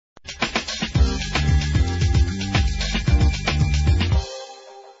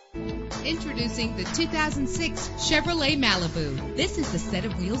Introducing the 2006 Chevrolet Malibu. This is the set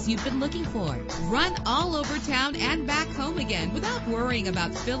of wheels you've been looking for. Run all over town and back home again without worrying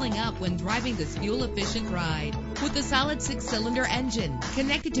about filling up when driving this fuel-efficient ride. With a solid 6-cylinder engine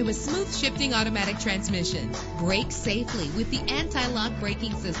connected to a smooth shifting automatic transmission. Brake safely with the anti-lock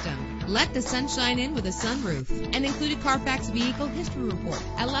braking system. Let the sunshine in with a sunroof. An included Carfax Vehicle History Report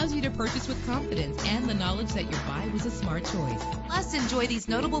allows you to purchase with confidence and the knowledge that your buy was a smart choice. Plus, enjoy these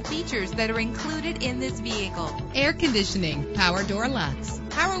notable features that are included in this vehicle: air conditioning, power door locks,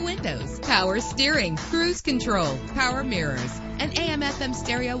 power windows, power steering, cruise control, power mirrors, an AM/FM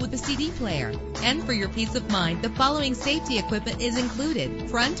stereo with a CD player. And for your peace of mind, the following safety equipment is included: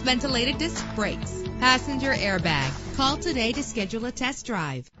 front ventilated disc brakes, passenger airbag. Call today to schedule a test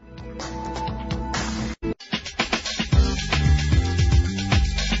drive.